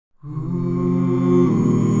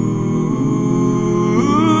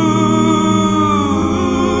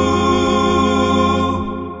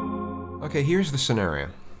scenario.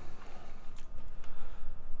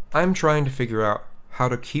 I'm trying to figure out how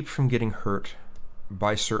to keep from getting hurt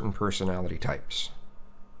by certain personality types.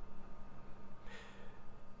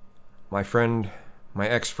 My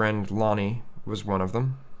ex-friend Lonnie was one of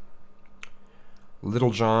them.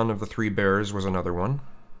 Little John of the Three Bears was another one.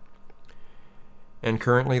 And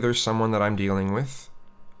currently there's someone that I'm dealing with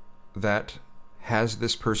that has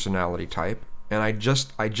this personality type, and I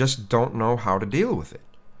just don't know how to deal with it.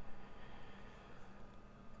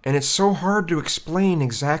 And it's so hard to explain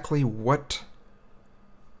exactly what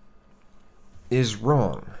is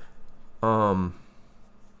wrong.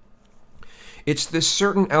 It's this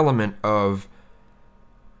certain element of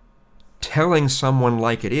telling someone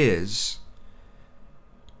like it is,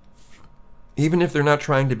 even if they're not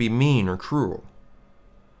trying to be mean or cruel.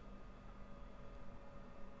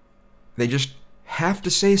 They just have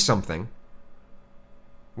to say something,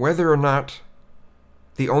 whether or not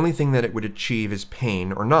the only thing that it would achieve is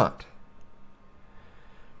pain or not.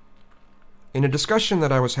 In a discussion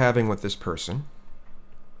that I was having with this person,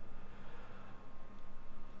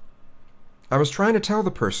 I was trying to tell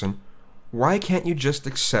the person, why can't you just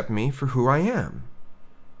accept me for who I am?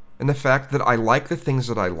 And the fact that I like the things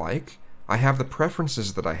that I like, I have the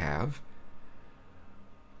preferences that I have,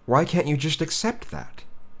 why can't you just accept that?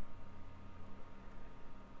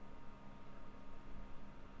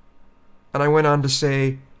 And I went on to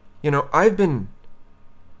say, it's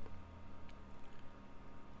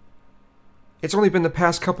only been the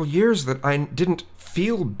past couple years that I didn't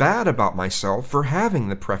feel bad about myself for having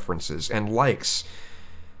the preferences and likes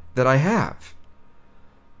that I have.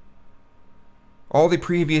 All the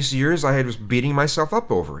previous years I was beating myself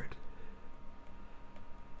up over it.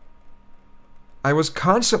 I was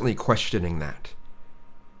constantly questioning that.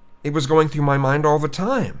 It was going through my mind all the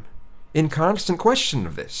time, in constant question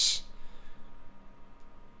of this.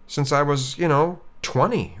 Since I was,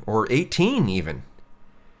 20 or 18 even.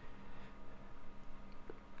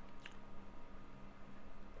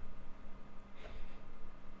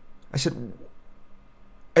 I said,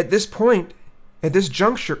 at this point, at this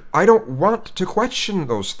juncture, I don't want to question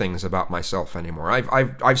those things about myself anymore.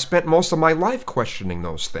 I've spent most of my life questioning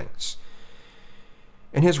those things.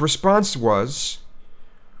 And his response was,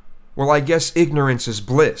 well, I guess ignorance is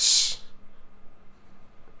bliss.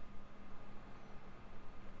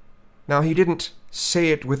 Now, he didn't say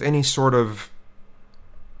it with any sort of...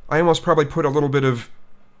 I almost probably put a little bit of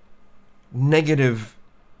negative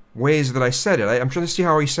ways that I said it. I'm trying to see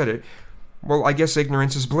how he said it. Well, I guess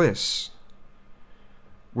ignorance is bliss,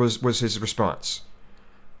 was his response.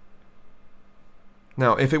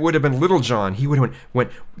 Now, if it would have been Little John, he would have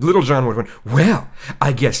Little John would have went, well,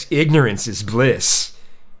 I guess ignorance is bliss.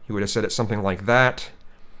 He would have said it something like that.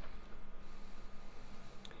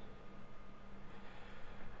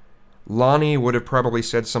 Lonnie would have probably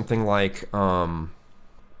said something like, well,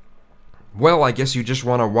 I guess you just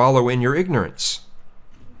want to wallow in your ignorance.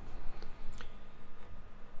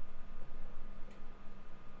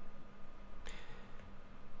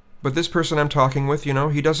 But this person I'm talking with,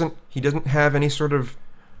 he doesn't have any sort of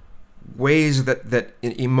ways that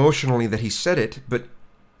emotionally that he said it, but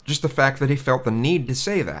just the fact that he felt the need to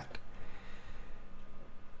say that.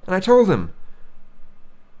 And I told him,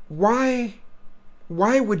 why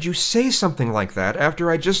would you say something like that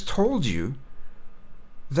after I just told you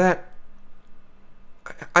that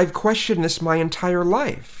I've questioned this my entire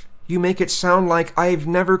life? You make it sound like I've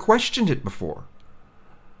never questioned it before.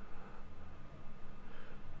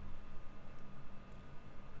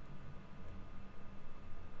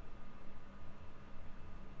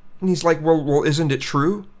 And he's like, well, isn't it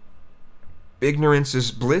true? Ignorance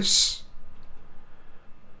is bliss.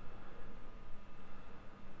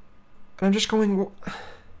 And I'm just going, well,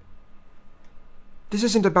 this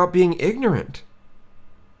isn't about being ignorant.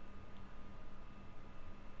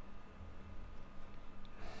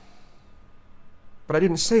 But I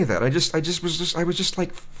didn't say that. I was just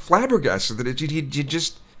like flabbergasted that he'd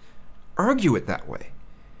just argue it that way.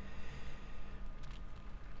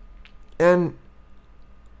 And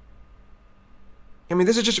I mean,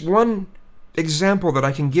 this is just one example that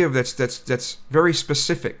I can give that's very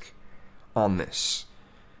specific on this.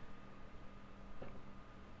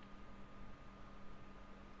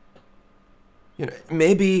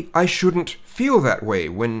 Maybe I shouldn't feel that way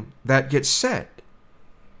when that gets said.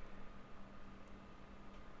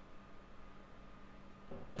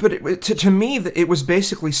 But to me, it was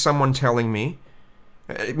basically someone telling me,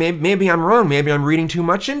 maybe I'm wrong, maybe I'm reading too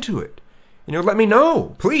much into it. Let me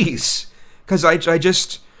know, please. Because I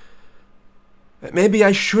just, maybe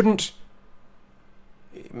I shouldn't,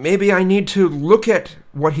 maybe I need to look at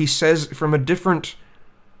what he says from a different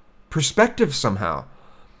perspective somehow.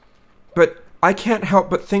 But I can't help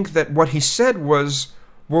but think that what he said was,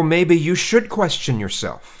 well, maybe you should question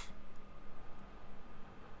yourself.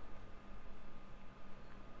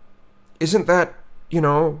 Isn't that,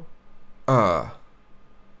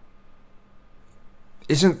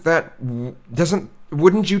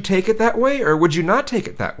 wouldn't you take it that way, or would you not take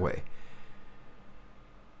it that way?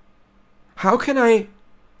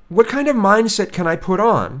 What kind of mindset can I put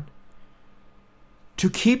on to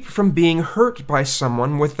keep from being hurt by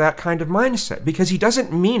someone with that kind of mindset? Because he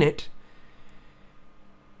doesn't mean it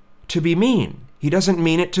to be mean. He doesn't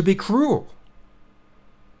mean it to be cruel.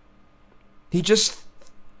 He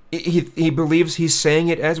believes he's saying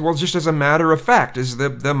it as, well, just as a matter of fact, is the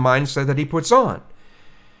mindset that he puts on.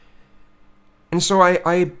 And so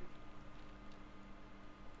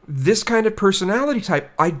this kind of personality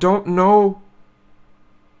type, I don't know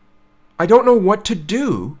what to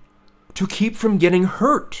do to keep from getting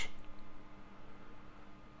hurt.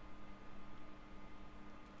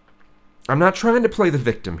 I'm not trying to play the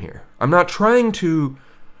victim here. I'm not trying to,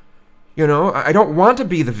 I don't want to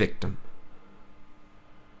be the victim.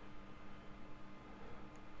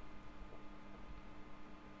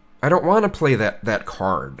 I don't want to play that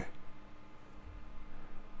card.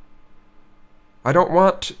 I don't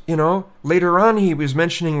want, later on he was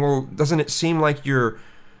mentioning, well, doesn't it seem like you're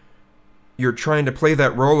trying to play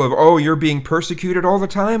that role of, oh, you're being persecuted all the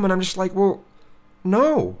time? And I'm just like, well,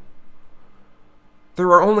 no. There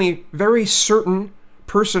are only very certain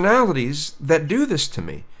personalities that do this to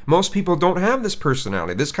me. Most people don't have this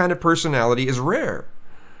personality. This kind of personality is rare.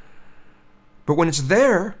 But when it's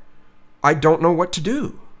there, I don't know what to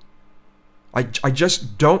do. I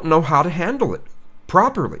just don't know how to handle it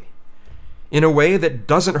properly in a way that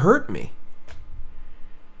doesn't hurt me.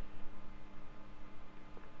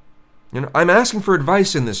 I'm asking for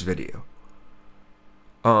advice in this video.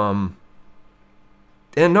 And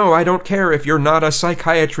no, I don't care if you're not a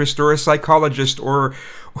psychiatrist or a psychologist or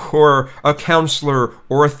a counselor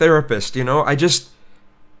or a therapist, I just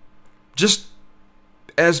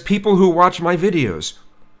as people who watch my videos,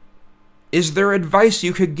 is there advice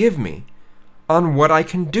you could give me on what I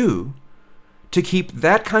can do to keep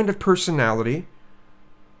that kind of personality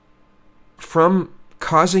from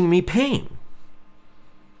causing me pain?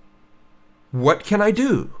 What can I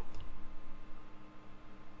do?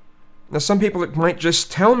 Now, some people might just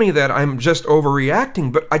tell me that I'm just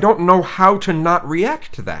overreacting, but I don't know how to not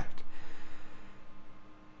react to that.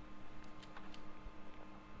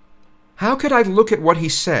 How could I look at what he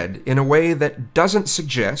said in a way that doesn't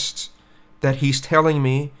suggest that he's telling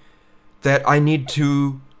me that I need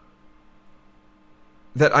to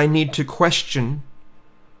question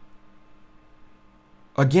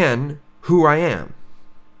again who I am?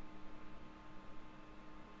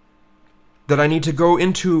 That I need to go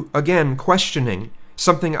into, again, questioning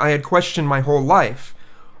something I had questioned my whole life,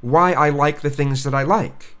 why I like the things that I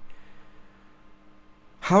like.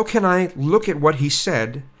 How can I look at what he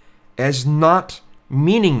said as not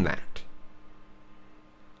meaning that?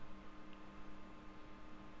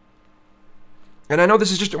 And I know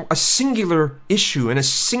this is just a singular issue and a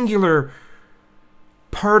singular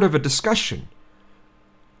part of a discussion,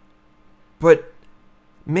 but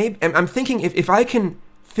maybe I'm thinking if I can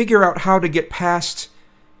figure out how to get past,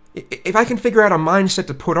 if I can figure out a mindset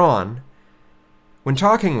to put on when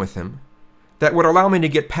talking with him that would allow me to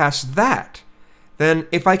get past that, then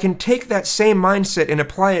if I can take that same mindset and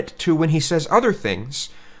apply it to when he says other things,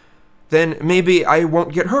 then maybe I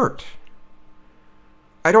won't get hurt.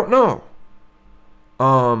 I don't know.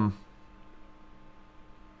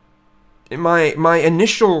 My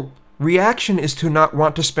initial reaction is to not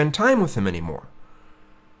want to spend time with him anymore.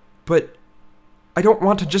 But I don't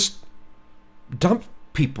want to just dump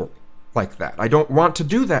people like that. I don't want to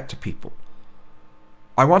do that to people.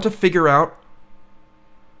 I want to figure out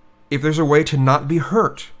if there's a way to not be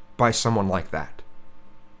hurt by someone like that.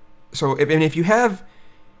 So if you have,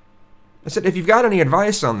 if you've got any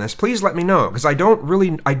advice on this, please let me know, because I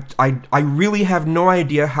really have no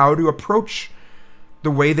idea how to approach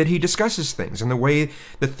the way that he discusses things and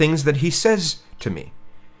the things that he says to me.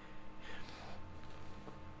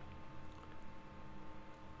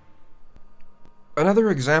 Another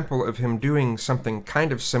example of him doing something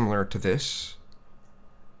kind of similar to this,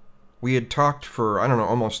 we had talked for,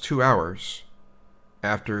 almost 2 hours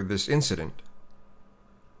after this incident,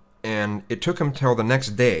 and it took him till the next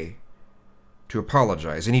day to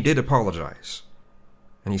apologize, and he did apologize,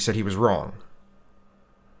 and he said he was wrong.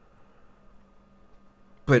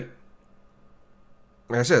 But,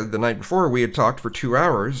 like I said, the night before we had talked for 2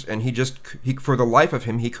 hours, and he for the life of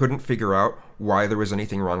him, he couldn't figure out why there was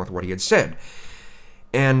anything wrong with what he had said.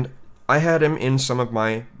 And I had him in some of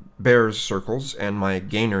my bears circles and my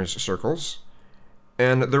gainers circles,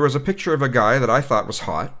 and there was a picture of a guy that I thought was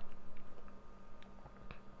hot.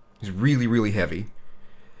 He's really, really heavy.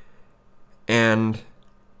 And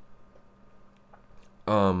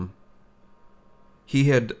he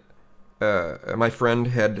had, my friend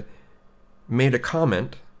had made a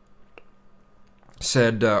comment,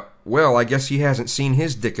 said, well, I guess he hasn't seen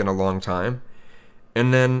his dick in a long time.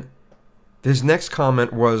 And then his next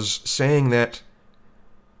comment was saying that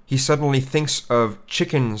he suddenly thinks of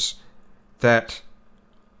chickens that,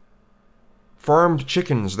 farmed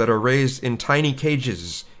chickens that are raised in tiny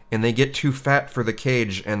cages, and they get too fat for the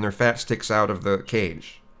cage and their fat sticks out of the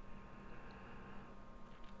cage.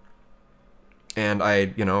 And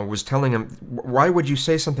I, was telling him, why would you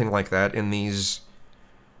say something like that in these,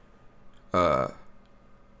 that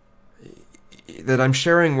I'm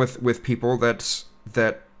sharing with people that,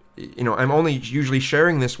 I'm only usually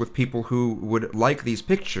sharing this with people who would like these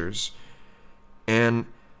pictures, and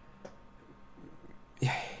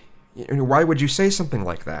why would you say something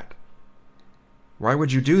like that? Why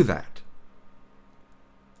would you do that?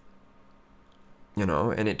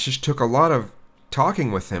 And it just took a lot of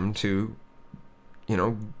talking with him to,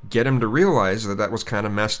 get him to realize that that was kind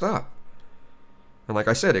of messed up. And like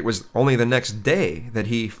I said, it was only the next day that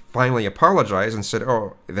he finally apologized and said,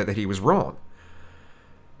 that he was wrong.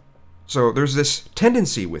 So there's this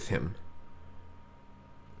tendency with him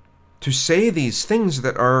to say these things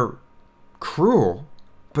that are cruel,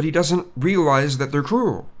 but he doesn't realize that they're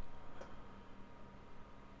cruel.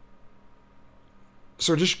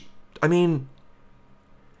 So just,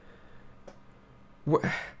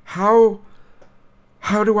 how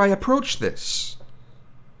do I approach this?